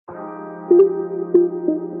I'm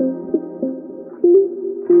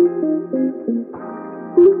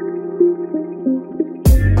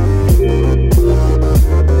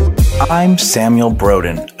Samuel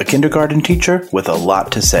Broden, a kindergarten teacher with a lot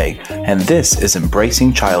to say, and this is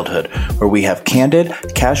Embracing Childhood, where we have candid,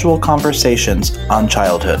 casual conversations on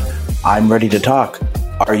childhood. I'm ready to talk.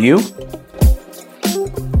 Are you?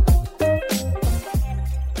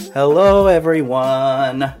 Hello,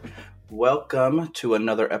 everyone. Welcome to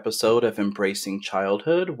another episode of Embracing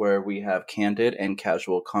Childhood, where we have candid and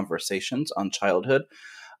casual conversations on childhood.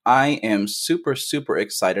 I am super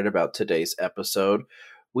excited about today's episode.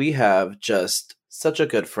 We have just such a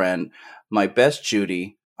good friend, my best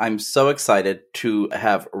Judy. I'm so excited to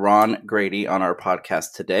have Ron Grady on our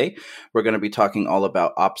podcast today. We're going to be talking all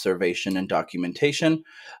about observation and documentation.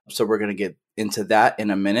 So we're going to get into that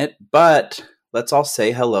in a minute, but let's all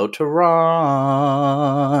say hello to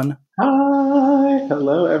Ron. Hi,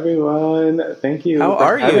 hello everyone. Thank you How for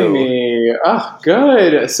are having you? me. Oh,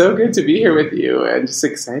 good. So good to be here with you and just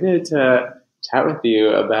excited to chat with you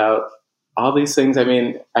about all these things. I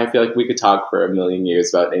mean, I feel like we could talk for a million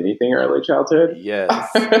years about anything early childhood. Yes.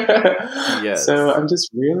 Yes. So I'm just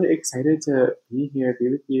really excited to be here, be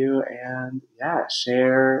with you, and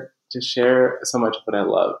share so much of what I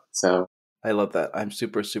love. So I love that. I'm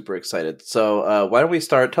super excited. So why don't we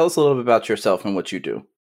start? Tell us a little bit about yourself and what you do.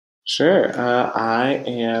 Sure. I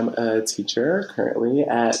am a teacher currently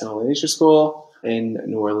at an elementary school in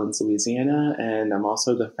New Orleans, Louisiana, and I'm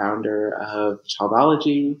also the founder of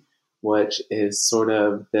Childology, which is sort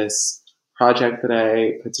of this project that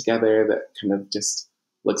I put together that kind of just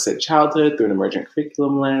looks at childhood through an emergent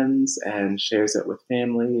curriculum lens and shares it with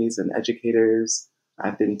families and educators.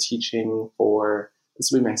 I've been teaching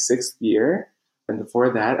this will be my 6th year. And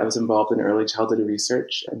before that, I was involved in early childhood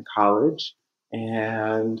research in college.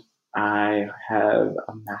 And I have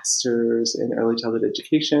a master's in early childhood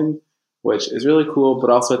education, which is really cool, but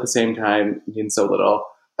also at the same time means so little.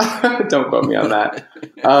 Don't quote me on that.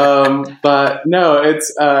 But no,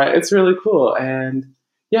 it's really cool. And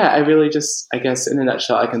yeah, I really I guess in a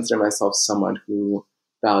nutshell, I consider myself someone who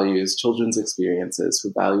values children's experiences,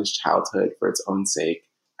 who values childhood for its own sake.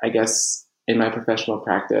 I guess in my professional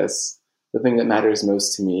practice, the thing that matters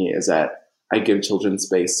most to me is that I give children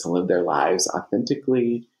space to live their lives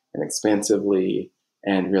authentically and expansively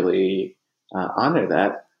and really honor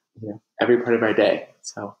that, every part of our day.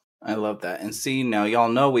 So I love that. And see, now y'all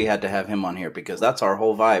know we had to have him on here because that's our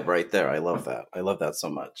whole vibe right there. I love that. I love that so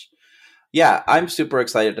much. Yeah, I'm super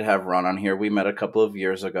excited to have Ron on here. We met a couple of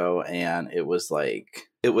years ago and it was the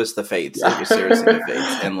fates. It was seriously the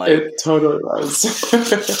fates. And it totally was.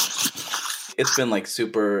 It's been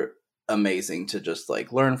super amazing to just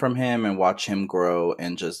learn from him and watch him grow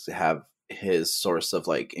and just have his source of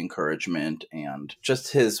encouragement, and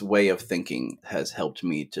just his way of thinking has helped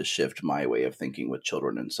me to shift my way of thinking with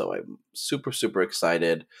children. And so I'm super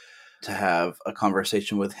excited to have a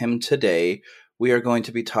conversation with him today. We are going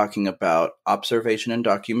to be talking about observation and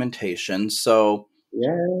documentation. So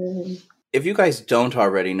yay. If you guys don't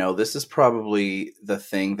already know, this is probably the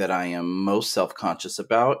thing that I am most self-conscious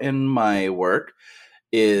about in my work,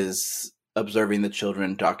 is observing the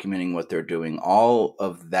children, documenting what they're doing. All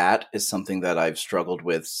of that is something that I've struggled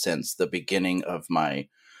with since the beginning of my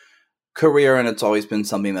career, and it's always been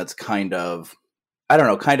something that's kind of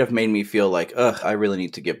made me feel like, I really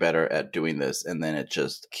need to get better at doing this, and then it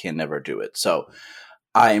just can never do it. So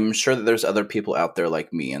I'm sure that there's other people out there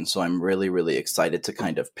like me, and so I'm really excited to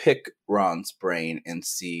kind of pick Ron's brain and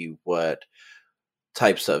see what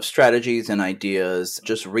types of strategies and ideas,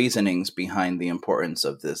 just reasonings behind the importance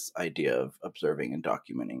of this idea of observing and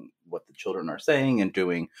documenting what the children are saying and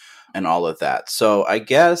doing and all of that. So I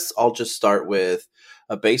guess I'll just start with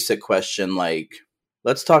a basic question,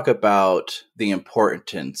 let's talk about the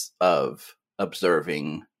importance of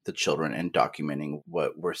observing the children and documenting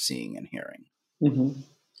what we're seeing and hearing. Mm-hmm.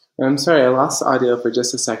 I'm sorry, I lost the audio for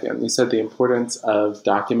just a second. You said the importance of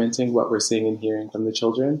documenting what we're seeing and hearing from the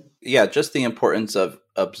children? Yeah, just the importance of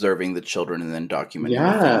observing the children and then documenting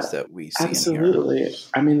the things that we see absolutely. and hear.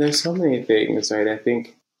 I mean, there's so many things, right? I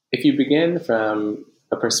think if you begin from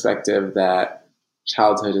a perspective that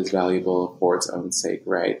childhood is valuable for its own sake,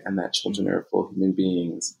 right? And that children are full human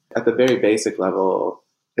beings. At the very basic level,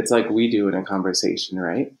 it's like we do in a conversation,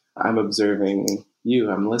 right? I'm observing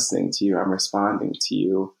you, I'm listening to you, I'm responding to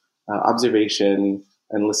you. Observation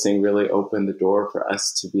and listening really open the door for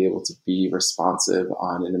us to be able to be responsive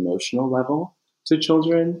on an emotional level to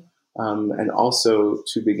children, and also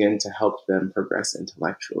to begin to help them progress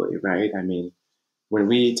intellectually, right? I mean, when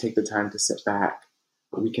we take the time to sit back,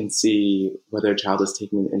 we can see whether a child is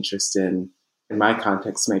taking an interest in in my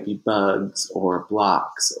context might be bugs or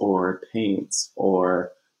blocks or paints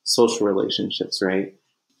or social relationships, right?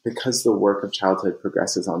 Because the work of childhood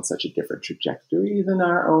progresses on such a different trajectory than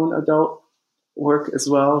our own adult work as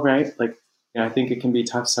well, right? Like, I think it can be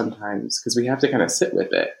tough sometimes because we have to kind of sit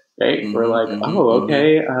with it, right? We're Mm-hmm, like, mm-hmm, oh, mm-hmm.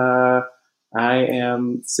 okay, I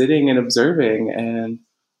am sitting and observing, and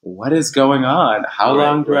what is going on? How Right,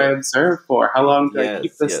 long do I right. observe for? How long do I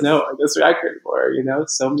keep Yes, this yes, note or this record for?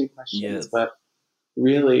 So many questions. yes. But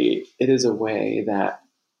really, it is a way that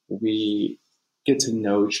we get to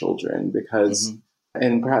know children because, Mm-hmm,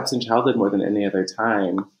 and perhaps in childhood more than any other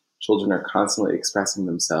time, children are constantly expressing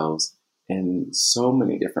themselves in so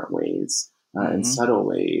many different ways, in mm-hmm. subtle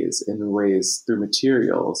ways, in ways through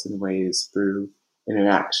materials, in ways through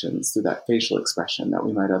interactions, through that facial expression that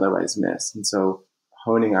we might otherwise miss. And so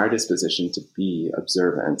honing our disposition to be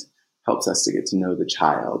observant helps us to get to know the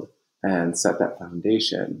child and set that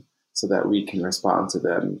foundation so that we can respond to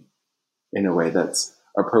them in a way that's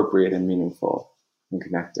appropriate and meaningful and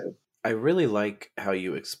connective. I really like how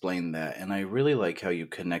you explained that, and I really like how you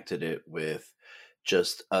connected it with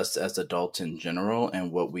just us as adults in general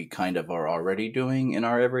and what we kind of are already doing in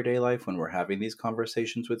our everyday life when we're having these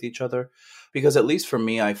conversations with each other. Because at least for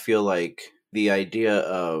me, I feel like the idea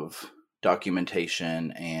of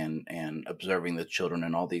documentation and observing the children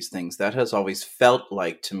and all these things, that has always felt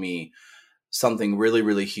like to me something really,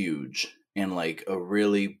 really huge and like a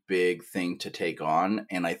really big thing to take on.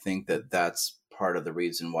 And I think that that's part of the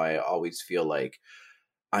reason why I always feel like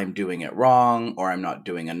I'm doing it wrong, or I'm not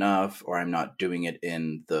doing enough, or I'm not doing it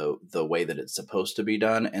in the way that it's supposed to be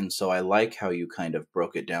done. And so I like how you kind of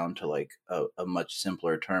broke it down to like a much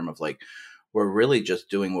simpler term of like, we're really just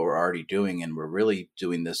doing what we're already doing, and we're really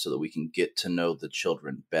doing this so that we can get to know the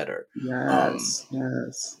children better. Yes,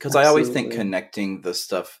 yes, Because I always think absolutely. connecting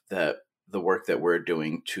the work that we're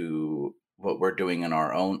doing to what we're doing in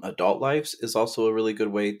our own adult lives is also a really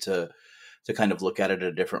good way to kind of look at it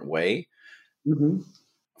a different way. Mm-hmm.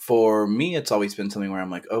 For me, it's always been something where I'm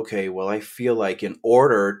like, okay, well, I feel like in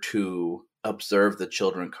order to observe the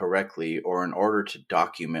children correctly, or in order to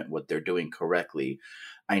document what they're doing correctly,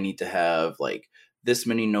 I need to have like this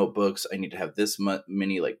many notebooks. I need to have this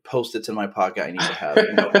many like post-its in my pocket. I need to have,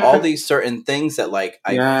 all these certain things that like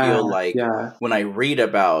I Yeah, feel like yeah. when I read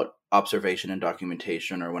about observation and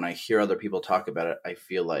documentation, or when I hear other people talk about it, I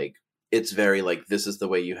feel like it's very like, this is the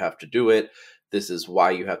way you have to do it, this is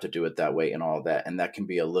why you have to do it that way, and all that. And that can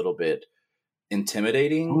be a little bit Oh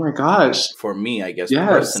intimidating my gosh. for me, I guess, Yes.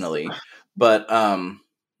 personally. But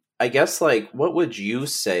I guess like, what would you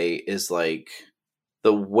say is like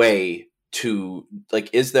the way to like,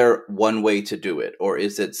 is there one way to do it, or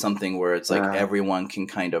is it something where it's like Yeah. everyone can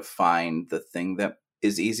kind of find the thing that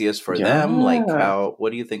is easiest for them? Like, Yeah. how,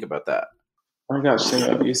 what do you think about that? Oh my gosh,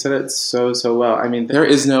 Shingo, you said it so, so well. I mean, there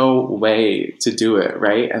is no way to do it,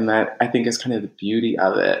 right? And that I think is kind of the beauty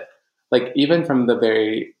of it. Like, even from the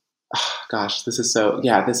very, gosh, this is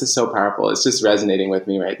so powerful. It's just resonating with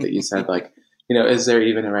me, right? That you said, like, is there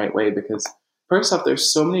even a right way? Because first off,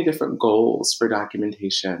 there's so many different goals for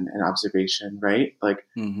documentation and observation, right? Like,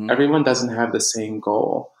 Mm-hmm. everyone doesn't have the same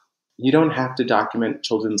goal. You don't have to document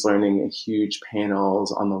children's learning in huge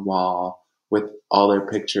panels on the wall with all their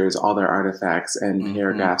pictures, all their artifacts, and Mm-hmm.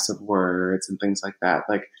 paragraphs of words and things like that.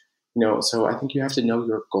 Like, so I think you have to know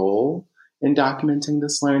your goal in documenting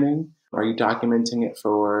this learning. Are you documenting it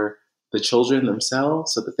for the children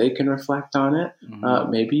themselves so that they can reflect on it?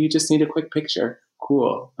 Mm-hmm. Maybe you just need a quick picture.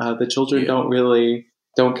 Cool. The children Yeah.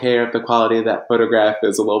 don't care if the quality of that photograph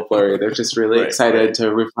is a little blurry. They're just really Right, right. excited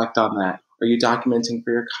to reflect on that. Are you documenting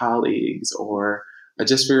for your colleagues or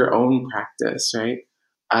just for your own practice, right?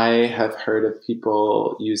 I have heard of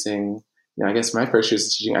people using, I guess my first years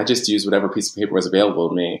of teaching, I just used whatever piece of paper was available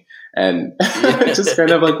to me and just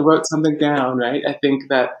kind of Yeah. like wrote something down, right? I think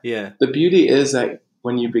that Yeah. the beauty is that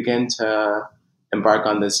when you begin to embark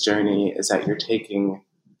on this journey, is that you're taking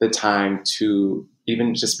the time to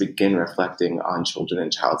even just begin reflecting on children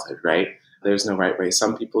and childhood, right? There's no right way.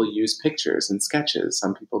 Some people use pictures and sketches.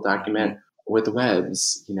 Some people Mm-hmm. document with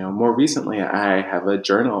webs. More recently, I have a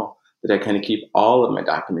journal that I kind of keep all of my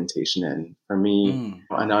documentation in. For me, Mm.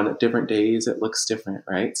 and on different days, it looks different,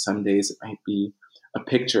 right? Some days it might be a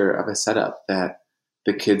picture of a setup that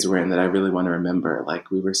the kids were in that I really want to remember. Like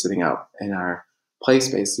we were sitting out in our play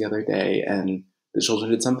space the other day, and the children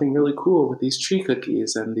did something really cool with these tree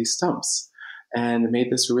cookies and these stumps and made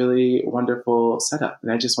this really wonderful setup.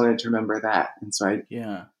 And I just wanted to remember that. And so I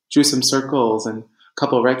Yeah. drew some circles and a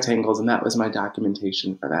couple of rectangles, and that was my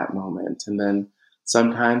documentation for that moment. And then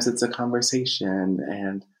sometimes it's a conversation,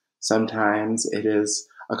 and sometimes it is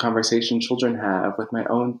a conversation children have with my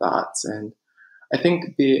own thoughts. And I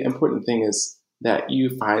think the important thing is that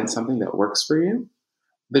you find something that works for you.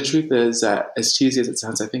 The truth is that, as cheesy as it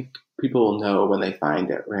sounds, I think people will know when they find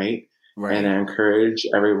it, right? And Right. I encourage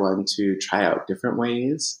everyone to try out different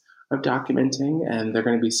ways of documenting. And there are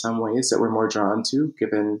going to be some ways that we're more drawn to,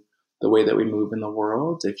 given the way that we move in the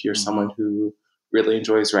world. If you're Mm-hmm. someone who really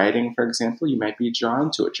enjoys writing, for example, you might be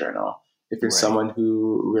drawn to a journal. If you're Right. someone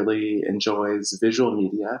who really enjoys visual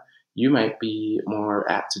media, you might be more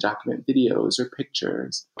apt to document videos or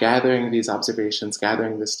pictures. Gathering these observations,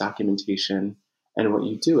 gathering this documentation, and what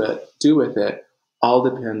you do with it all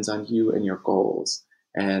depends on you and your goals.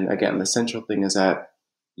 And again, the central thing is that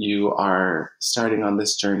you are starting on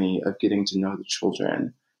this journey of getting to know the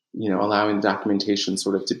children, allowing the documentation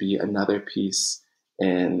sort of to be another piece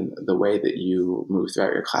in the way that you move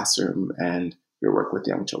throughout your classroom and your work with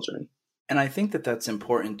young children. And I think that that's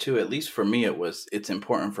important too. At least for me, it's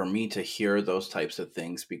important for me to hear those types of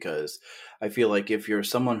things, because I feel like if you're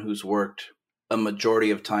someone who's worked a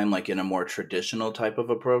majority of time, like in a more traditional type of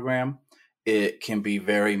a program, it can be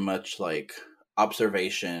very much like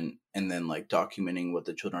observation, and then like documenting what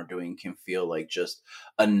the children are doing can feel like just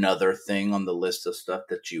another thing on the list of stuff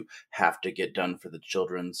that you have to get done for the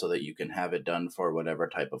children so that you can have it done for whatever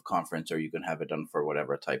type of conference, or you can have it done for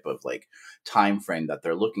whatever type of like time frame that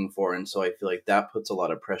they're looking for. And so I feel like that puts a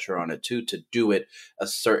lot of pressure on it too, to do it a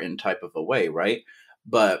certain type of a way, right?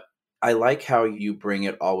 But I like how you bring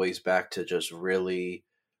it always back to just really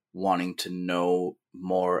wanting to know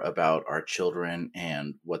more about our children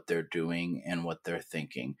and what they're doing and what they're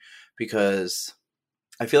thinking, because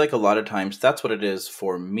I feel like a lot of times that's what it is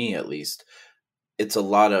for me, at least. It's a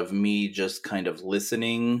lot of me just kind of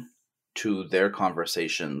listening to their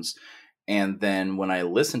conversations. And then when I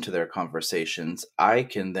listen to their conversations, I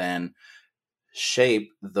can then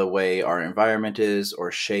shape the way our environment is,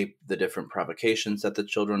 or shape the different provocations that the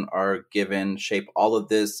children are given, shape all of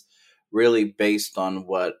this really based on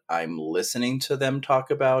what I'm listening to them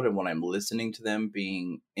talk about and what I'm listening to them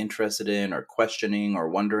being interested in or questioning or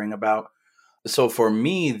wondering about. So for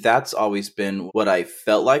me, that's always been what I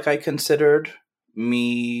felt like I considered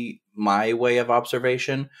my way of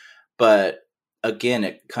observation. But again,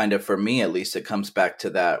 it kind of, for me at least, it comes back to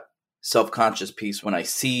that self-conscious piece when I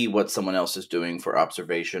see what someone else is doing for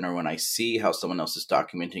observation, or when I see how someone else is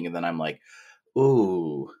documenting, and then I'm like,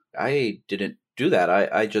 ooh, I didn't do that.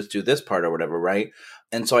 I just do this part or whatever, right?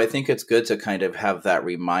 And so I think it's good to kind of have that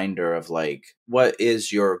reminder of like, what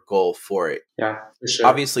is your goal for it? Yeah, for sure.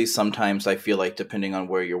 Obviously, sometimes I feel like depending on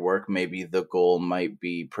where you work, maybe the goal might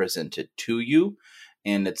be presented to you,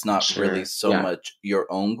 and it's not really Sure. so Yeah. much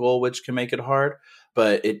your own goal, which can make it hard.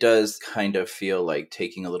 But it does kind of feel like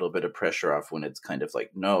taking a little bit of pressure off when it's kind of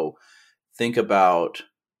like, no, think about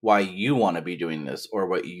why you want to be doing this, or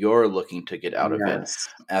what you're looking to get out of it, Yes.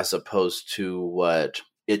 as opposed to what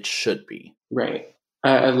it should be. Right.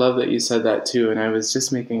 I love that you said that too. And I was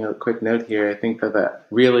just making a quick note here. I think that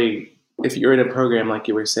really, if you're in a program like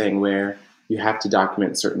you were saying, where you have to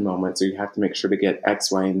document certain moments, or you have to make sure to get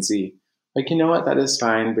X, Y, and Z, like, you know what, that is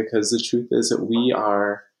fine, because the truth is that we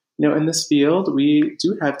are, in this field, we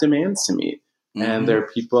do have demands to meet. And there Mm-hmm.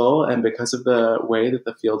 are people, and because of the way that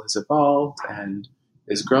the field has evolved and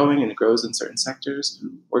is growing and grows in certain sectors,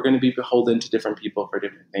 we're going to be beholden to different people for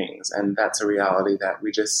different things. And that's a reality that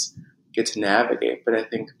we just get to navigate. But I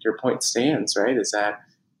think your point stands, right? Is that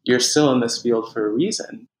you're still in this field for a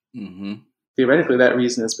reason. Mm-hmm. Theoretically, that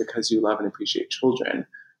reason is because you love and appreciate children.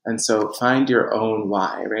 And so find your own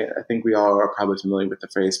why, right? I think we all are probably familiar with the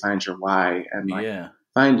phrase find your why, and like Yeah.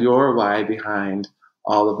 find your why behind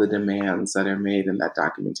all of the demands that are made in that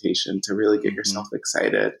documentation to really get Mm-hmm. yourself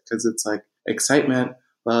excited. Because it's like excitement,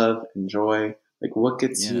 love, and joy. Like Yes.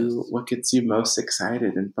 what gets you most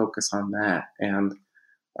excited, and focus on that. And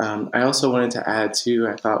I also wanted to add too,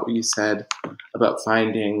 I thought what you said about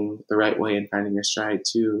finding the right way and finding your stride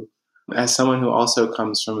too. As someone who also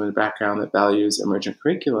comes from a background that values emergent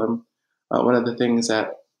curriculum, one of the things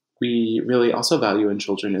that we really also value in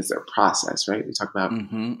children is their process, right? We talk about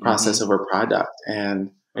Mm-hmm. Mm-hmm. process over product.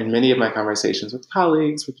 And in many of my conversations with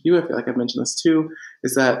colleagues, with you, I feel like I've mentioned this too,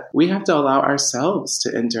 is that we have to allow ourselves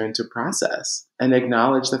to enter into process and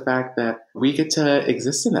acknowledge the fact that we get to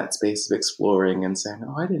exist in that space of exploring and saying,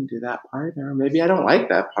 oh, I didn't do that part, or maybe I don't like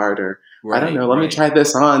that part, or I don't Right. know, let me Right. try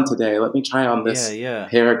this on today. Let me try on Yeah. this Yeah.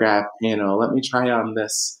 paragraph panel. Let me try on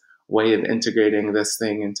this way of integrating this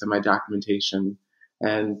thing into my documentation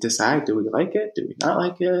and decide, do we like it? Do we not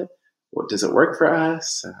like it? What does it work for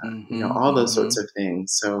us? Mm-hmm. All those Mm-hmm. sorts of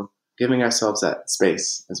things. So giving ourselves that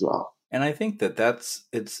space as well. And I think that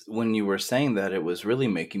it's when you were saying that, it was really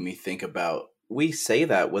making me think about, we say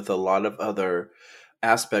that with a lot of other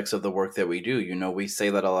aspects of the work that we do. You know, we say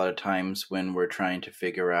that a lot of times when we're trying to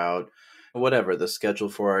figure out whatever the schedule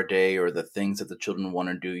for our day or the things that the children want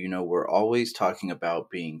to do. You know, we're always talking about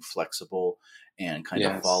being flexible and kind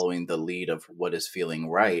of Yes. following the lead of what is feeling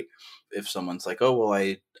right. If someone's like, oh,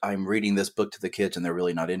 well, I'm reading this book to the kids and they're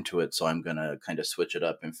really not into it, so I'm going to kind of switch it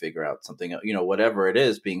up and figure out something, you know, whatever it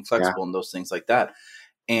is, being Yeah. flexible and those things like that.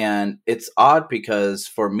 And it's odd because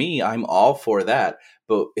for me, I'm all for that.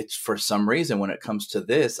 But it's for some reason when it comes to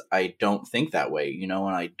this, I don't think that way, you know,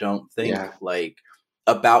 and I don't think Yeah. like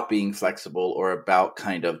about being flexible or about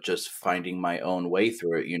kind of just finding my own way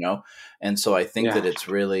through it, you know? And so I think that Yeah. it's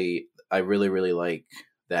really, I really, really like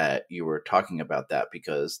that you were talking about that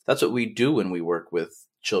because that's what we do when we work with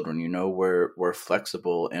children. You know, we're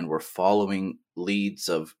flexible and we're following leads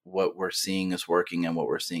of what we're seeing is working and what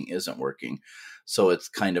we're seeing isn't working. So it's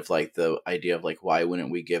kind of like the idea of like, why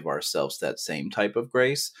wouldn't we give ourselves that same type of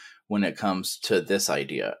grace when it comes to this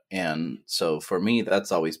idea? And so for me,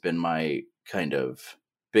 that's always been my kind of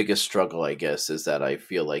biggest struggle, I guess, is that I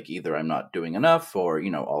feel like either I'm not doing enough or, you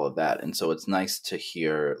know, all of that. And so it's nice to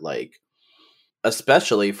hear, like,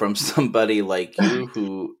 especially from somebody like you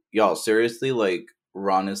who, y'all, seriously, like,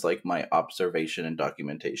 Ron is like my observation and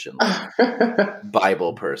documentation, like,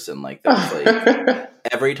 Bible person. Like, that's like,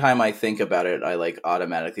 every time I think about it, I like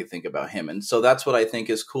automatically think about him. And so that's what I think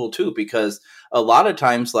is cool too, because a lot of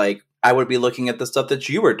times, like, I would be looking at the stuff that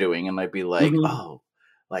you were doing and I'd be like, Mhm. oh,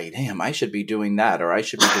 like, damn, I should be doing that, or I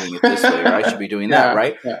should be doing it this way, or I should be doing that, Yeah.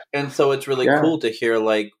 right? Yeah. And so it's really Yeah. cool to hear,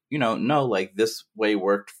 like, you know, no, like this way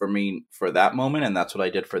worked for me for that moment, and that's what I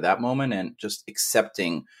did for that moment, and just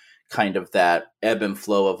accepting kind of that ebb and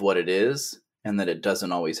flow of what it is, and that it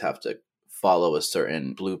doesn't always have to follow a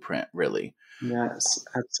certain blueprint, really. Yes,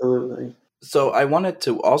 absolutely. So I wanted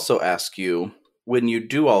to also ask you, when you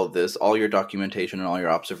do all of this, all your documentation and all your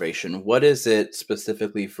observation, what is it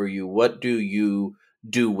specifically for you? What do you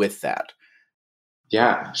do with that?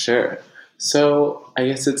 Yeah, sure. So I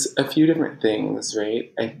guess it's a few different things,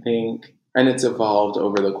 right? I think, and it's evolved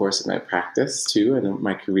over the course of my practice too, and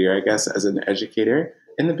my career, I guess, as an educator.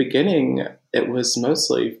 In the beginning, it was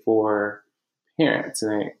mostly for parents,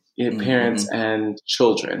 parents Mm-hmm. and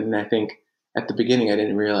children. And I think at the beginning, I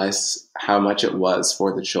didn't realize how much it was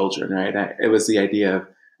for the children, right? It was the idea of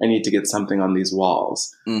I need to get something on these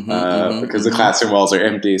walls Mm-hmm. Mm-hmm. because the Mm-hmm. classroom walls are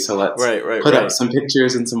empty. So let's Right, right, put up right. some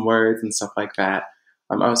pictures and some words and stuff like that.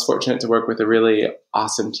 I was fortunate to work with a really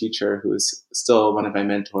awesome teacher who is still one of my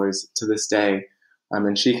mentors to this day.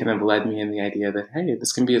 And she kind of led me in the idea that, hey,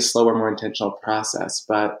 this can be a slower, more intentional process.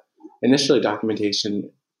 But initially,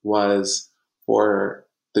 documentation was for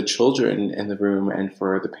the children in the room and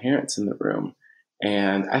for the parents in the room.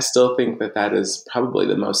 And I still think that that is probably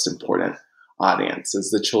the most important audience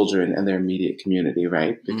is the children and their immediate community,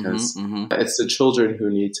 right? Mm-hmm. Because Mm-hmm. it's the children who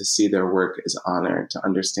need to see their work as honored, to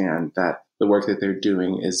understand that the work that they're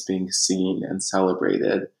doing is being seen and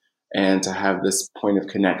celebrated, and to have this point of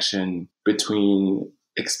connection between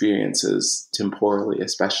experiences, temporally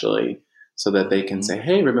especially, so that they can Mm-hmm. say,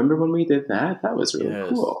 hey, remember when we did that? That was really Yes.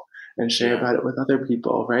 cool. And share Yeah. about it with other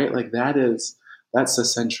people, right? Like that's the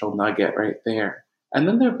central nugget right there. And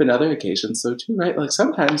then there have been other occasions, though, too, right? Like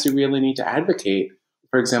sometimes you really need to advocate,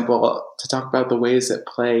 for example, to talk about the ways that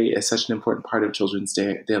play is such an important part of children's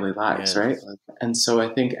daily lives, right? Yes. And so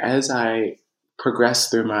I think as I progressed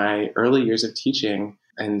through my early years of teaching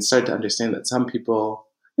and started to understand that some people,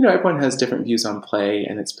 everyone has different views on play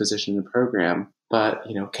and its position in the program, but,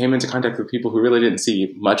 came into contact with people who really didn't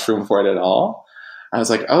see much room for it at all. I was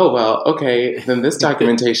like, oh, well, okay, then this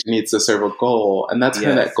documentation needs to serve a goal. And that's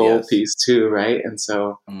kind of that Yes. goal Yes. piece too, right? And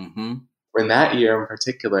so Mm-hmm. in that year in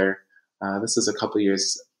particular, this is a couple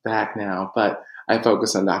years back now, but I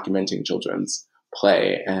focused on documenting children's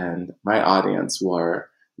play, and my audience were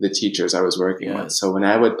the teachers I was working with. So Yes. when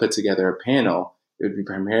I would put together a panel, it would be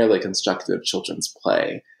primarily constructive children's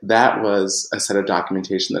play. That was a set of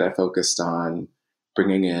documentation that I focused on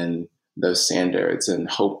bringing in those standards and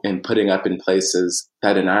hope and putting up in places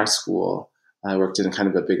that in our school, I worked in kind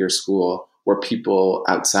of a bigger school where people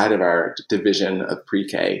outside of our division of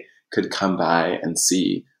pre-K could come by and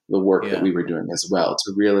see the work that Yeah. we were doing as well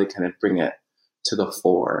to really kind of bring it to the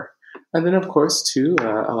fore. And then, of course, too,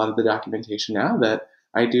 a lot of the documentation now that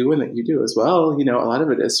I do and that you do as well, a lot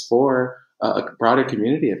of it is for a broader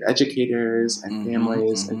community of educators and Mm-hmm.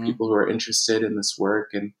 families and Mm-hmm. people who are interested in this work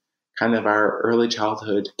and kind of our early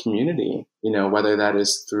childhood community, whether that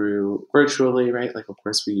is through virtually, right? Like, of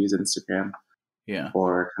course, we use Instagram Yeah.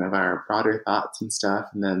 for kind of our broader thoughts and stuff.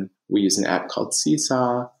 And then we use an app called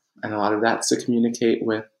Seesaw, and a lot of that's to communicate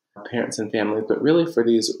with parents and families, but really for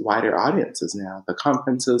these wider audiences now, the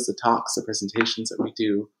conferences, the talks, the presentations that we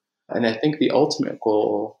do. And I think the ultimate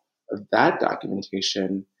goal of that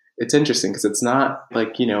documentation, it's interesting because it's not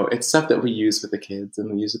like, it's stuff that we use with the kids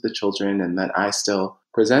and we use with the children and that I still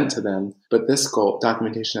present to them. But this goal,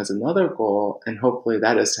 documentation has another goal, and hopefully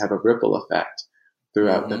that is to have a ripple effect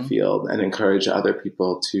throughout the field and encourage other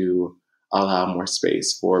people to allow more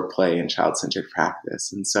space for play and child-centered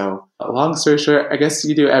practice. And so, long story short, I guess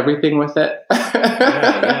you do everything with it.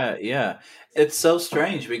 Yeah. It's so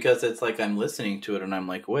strange because it's like I'm listening to it and I'm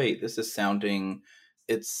like, wait, it's sounding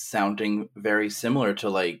very similar to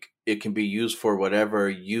like it can be used for whatever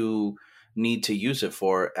you need to use it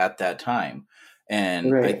for at that time.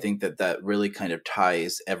 And Right. I think that really kind of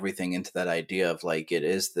ties everything into that idea of like it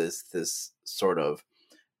is this sort of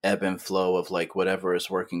ebb and flow of like whatever is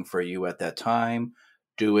working for you at that time,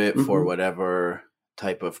 do it for whatever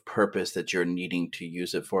type of purpose that you're needing to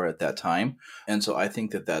use it for at that time. And so I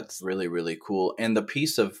think that that's really, really cool. And the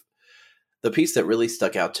piece that really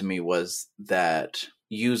stuck out to me was that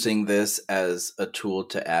using this as a tool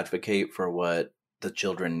to advocate for what the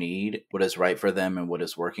children need, what is right for them and what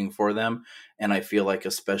is working for them. And I feel like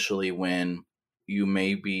especially when you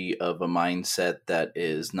may be of a mindset that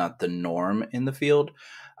is not the norm in the field,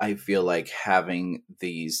 I feel like having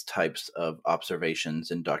these types of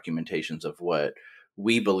observations and documentations of what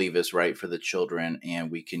we believe is right for the children, and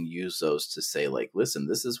we can use those to say like, listen,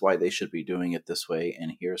 this is why they should be doing it this way,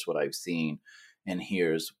 and here's what I've seen, and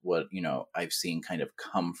here's what I've seen kind of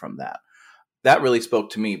come from that. That really spoke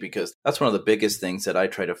to me because that's one of the biggest things that I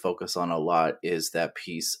try to focus on a lot, is that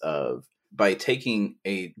piece of, by taking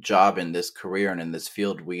a job in this career and in this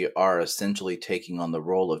field, we are essentially taking on the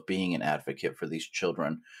role of being an advocate for these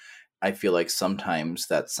children. I feel like sometimes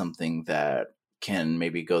that's something that can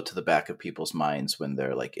maybe go to the back of people's minds when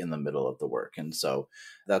they're like in the middle of the work. And so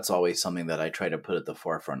that's always something that I try to put at the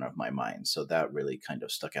forefront of my mind. So that really kind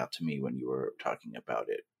of stuck out to me when you were talking about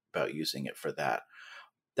it, about using it for that.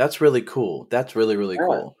 That's really cool. That's really, really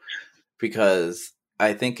cool. Because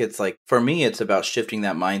I think it's like, for me, it's about shifting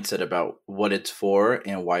that mindset about what it's for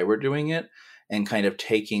and why we're doing it, and kind of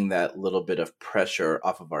taking that little bit of pressure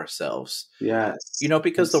off of ourselves. Yes.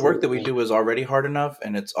 Because the work that we do is already hard enough,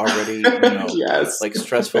 and it's already, yes. like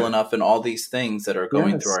stressful enough, and all these things that are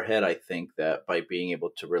going through our head. I think that by being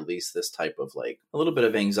able to release this type of like a little bit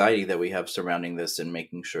of anxiety that we have surrounding this and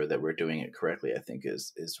making sure that we're doing it correctly, I think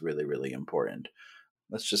is really, really important.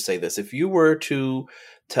 Let's just say this. If you were to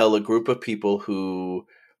tell a group of people who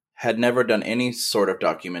had never done any sort of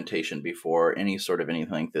documentation before, any sort of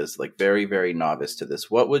anything like this, like very, very novice to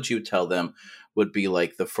this, what would you tell them would be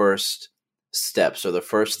like the first steps or the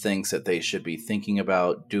first things that they should be thinking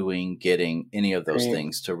about doing, getting, any of those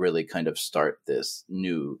things to really kind of start this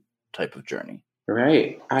new type of journey?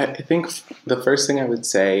 Right. I think the first thing I would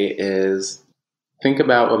say is think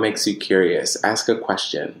about what makes you curious. Ask a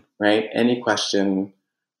question, right? Any question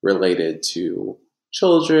related to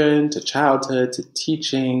children, to childhood, to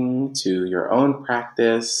teaching, to your own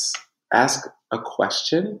practice. Ask a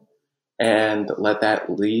question and let that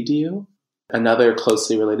lead you. Another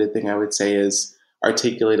closely related thing I would say is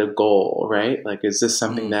articulate a goal, right? Like, is this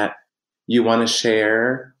something that you want to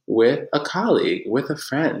share with a colleague, with a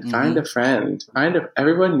friend? Find a friend.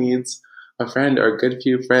 Everyone needs a friend or a good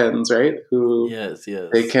few friends, right? Who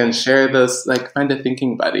they can share this, like find a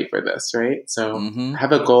thinking buddy for this, right? So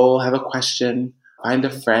have a goal, have a question, find a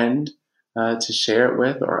friend to share it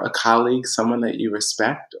with, or a colleague, someone that you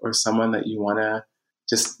respect, or someone that you want to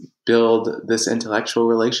just build this intellectual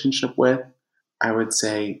relationship with. I would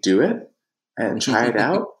say do it and try it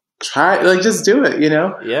out. Just do it,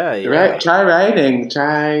 Yeah. Right? Try writing,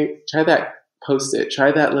 try that Post-it,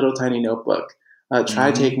 try that little tiny notebook.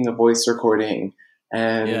 Try taking a voice recording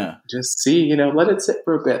and just see, let it sit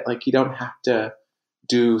for a bit. Like, you don't have to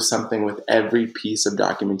do something with every piece of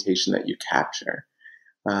documentation that you capture.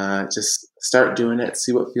 Just start doing it,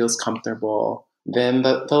 see what feels comfortable. Then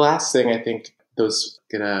the last thing, I think,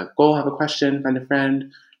 get a goal, have a question, find a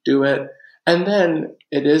friend, do it. And then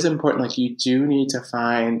it is important, like you do need to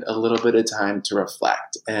find a little bit of time to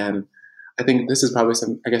reflect. And I think this is probably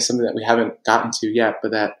something that we haven't gotten to yet,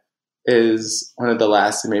 but that is one of the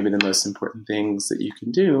last and maybe the most important things that you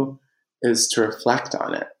can do, is to reflect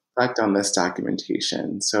on it, reflect on this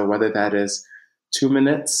documentation. So whether that is 2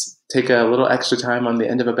 minutes, take a little extra time on the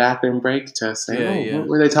end of a bathroom break to say, what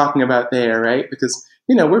were they talking about there, right? Because,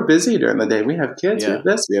 we're busy during the day. We have kids, we have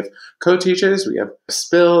this, we have co-teachers, we have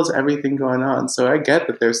spills, everything going on. So I get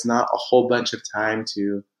that there's not a whole bunch of time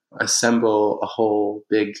to assemble a whole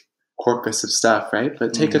big corpus of stuff, right?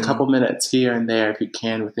 But take a couple minutes here and there if you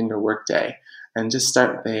can within your workday and just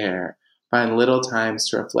start there. Find little times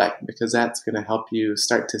to reflect, because that's going to help you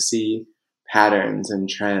start to see patterns and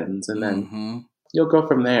trends, and then you'll go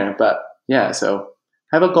from there. But yeah, so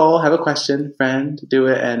have a goal, have a question, friend, do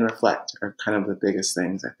it, and reflect are kind of the biggest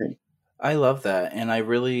things, I think. I love that. And I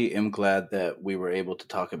really am glad that we were able to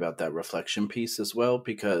talk about that reflection piece as well,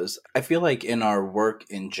 because I feel like in our work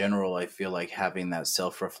in general, I feel like having that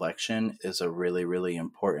self-reflection is a really, really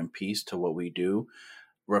important piece to what we do.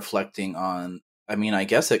 Reflecting on, I mean, I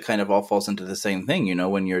guess it kind of all falls into the same thing, you know,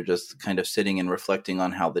 when you're just kind of sitting and reflecting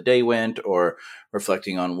on how the day went, or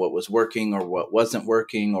reflecting on what was working or what wasn't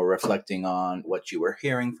working, or reflecting on what you were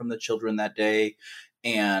hearing from the children that day.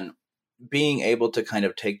 And being able to kind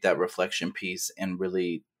of take that reflection piece and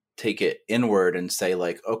really take it inward and say,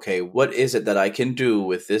 like, okay, what is it that I can do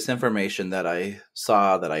with this information that I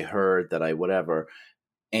saw, that I heard, that I whatever,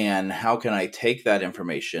 and how can I take that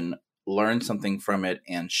information, learn something from it,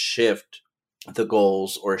 and shift the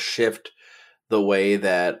goals, or shift the way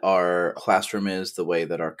that our classroom is, the way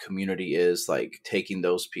that our community is, like taking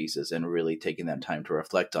those pieces and really taking that time to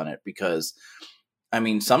reflect on it. Because I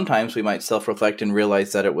mean, sometimes we might self-reflect and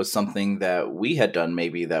realize that it was something that we had done,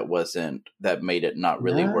 maybe that made it not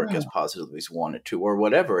really work as positively as we wanted to, or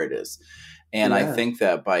whatever it is. And I think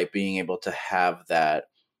that by being able to have that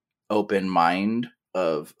open mind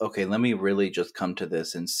of, okay, let me really just come to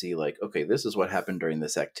this and see, like, okay, this is what happened during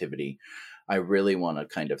this activity. I really want to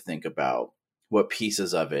kind of think about what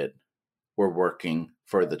pieces of it were working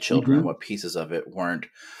for the children, what pieces of it weren't.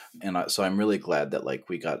 And so I'm really glad that, like,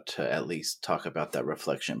 we got to at least talk about that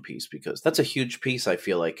reflection piece, because that's a huge piece, I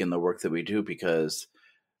feel like, in the work that we do. Because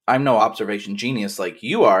I'm no observation genius like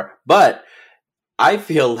you are, but I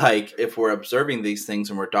feel like if we're observing these things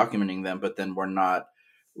and we're documenting them, but then we're not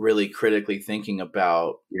really critically thinking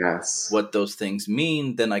about what those things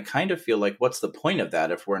mean, then I kind of feel like, what's the point of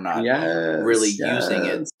that if we're not really using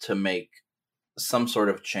it to make some sort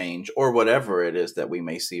of change, or whatever it is that we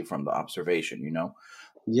may see from the observation, you know?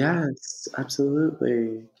 Yes,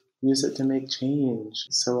 absolutely. Use it to make change.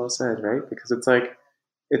 So well said, right? Because it's like,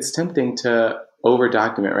 it's tempting to over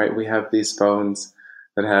document, right? We have these phones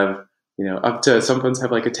that have, up to, some phones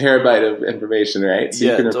have like a terabyte of information, right? So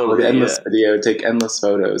you can record endless video, take endless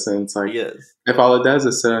photos, and it's like, if all it does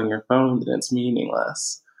is sit on your phone, then it's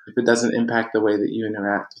meaningless. If it doesn't impact the way that you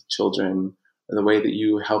interact with children, or the way that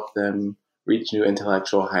you help them reach new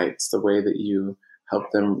intellectual heights, the way that you help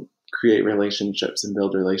them create relationships and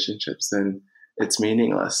build relationships, then it's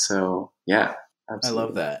meaningless. So yeah, absolutely. I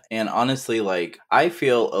love that. And honestly, like, I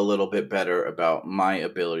feel a little bit better about my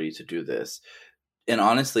ability to do this. And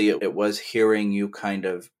honestly, it was hearing you kind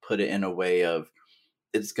of put it in a way of,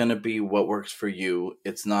 it's going to be what works for you.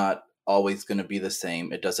 It's not always going to be the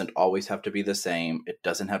same. It doesn't always have to be the same. It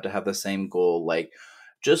doesn't have to have the same goal. Like,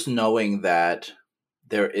 just knowing that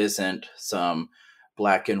there isn't some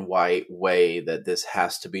black and white way that this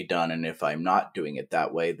has to be done. And if I'm not doing it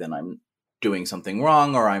that way, then I'm doing something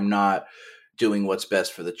wrong, or I'm not doing what's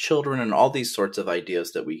best for the children, and all these sorts of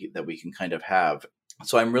ideas that we can kind of have.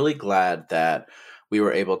 So I'm really glad that we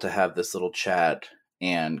were able to have this little chat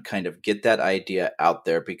and kind of get that idea out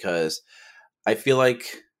there, because I feel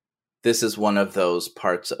like this is one of those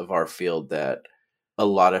parts of our field that a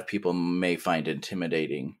lot of people may find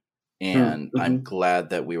intimidating. And I'm glad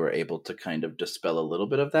that we were able to kind of dispel a little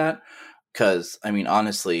bit of that. Because, I mean,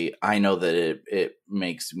 honestly, I know that it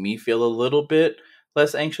makes me feel a little bit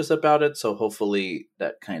less anxious about it. So hopefully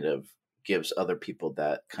that kind of gives other people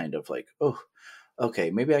that kind of like, oh, okay,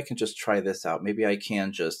 maybe I can just try this out. Maybe I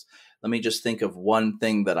can let me just think of one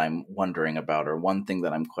thing that I'm wondering about, or one thing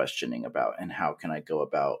that I'm questioning about, and how can I go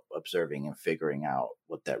about observing and figuring out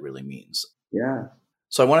what that really means. Yeah.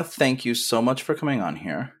 So I want to thank you so much for coming on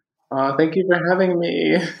here. Thank you for having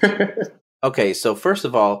me. Okay, so first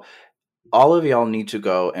of all of y'all need to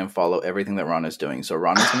go and follow everything that Ron is doing. So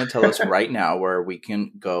Ron is going to tell us right now where we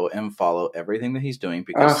can go and follow everything that he's doing,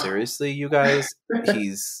 because seriously, you guys,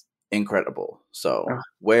 he's incredible. So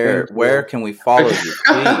where can we follow you,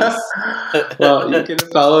 please? Well, you can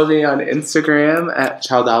follow me on Instagram at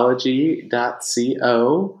childology.co.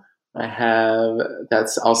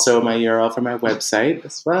 That's also my URL for my website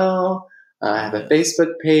as well. I have a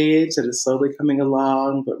Facebook page that is slowly coming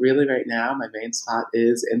along, but really right now my main spot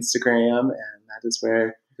is Instagram, and that is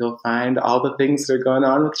where you'll find all the things that are going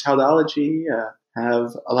on with Childology.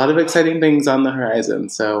 Have a lot of exciting things on the horizon,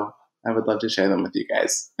 so I would love to share them with you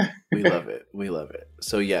guys. We love it. We love it.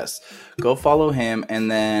 So yes, go follow him, and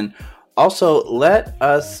then Also, let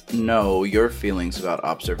us know your feelings about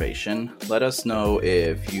observation. Let us know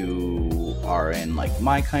if you are in like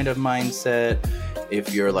my kind of mindset,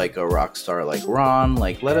 if you're like a rock star like Ron.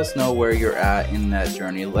 Like, let us know where you're at in that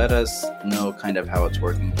journey. Let us know kind of how it's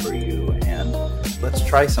working for you, and let's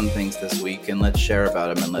try some things this week and let's share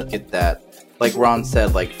about them, and let's get that, like Ron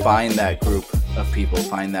said, like find that group of people,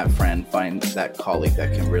 find that friend, find that colleague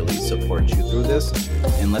that can really support you through this,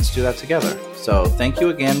 and let's do that together. So thank you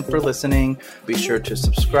again for listening. Be sure to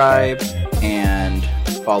subscribe and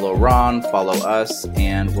follow Ron, follow us,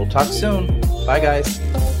 and we'll talk soon. Bye, guys.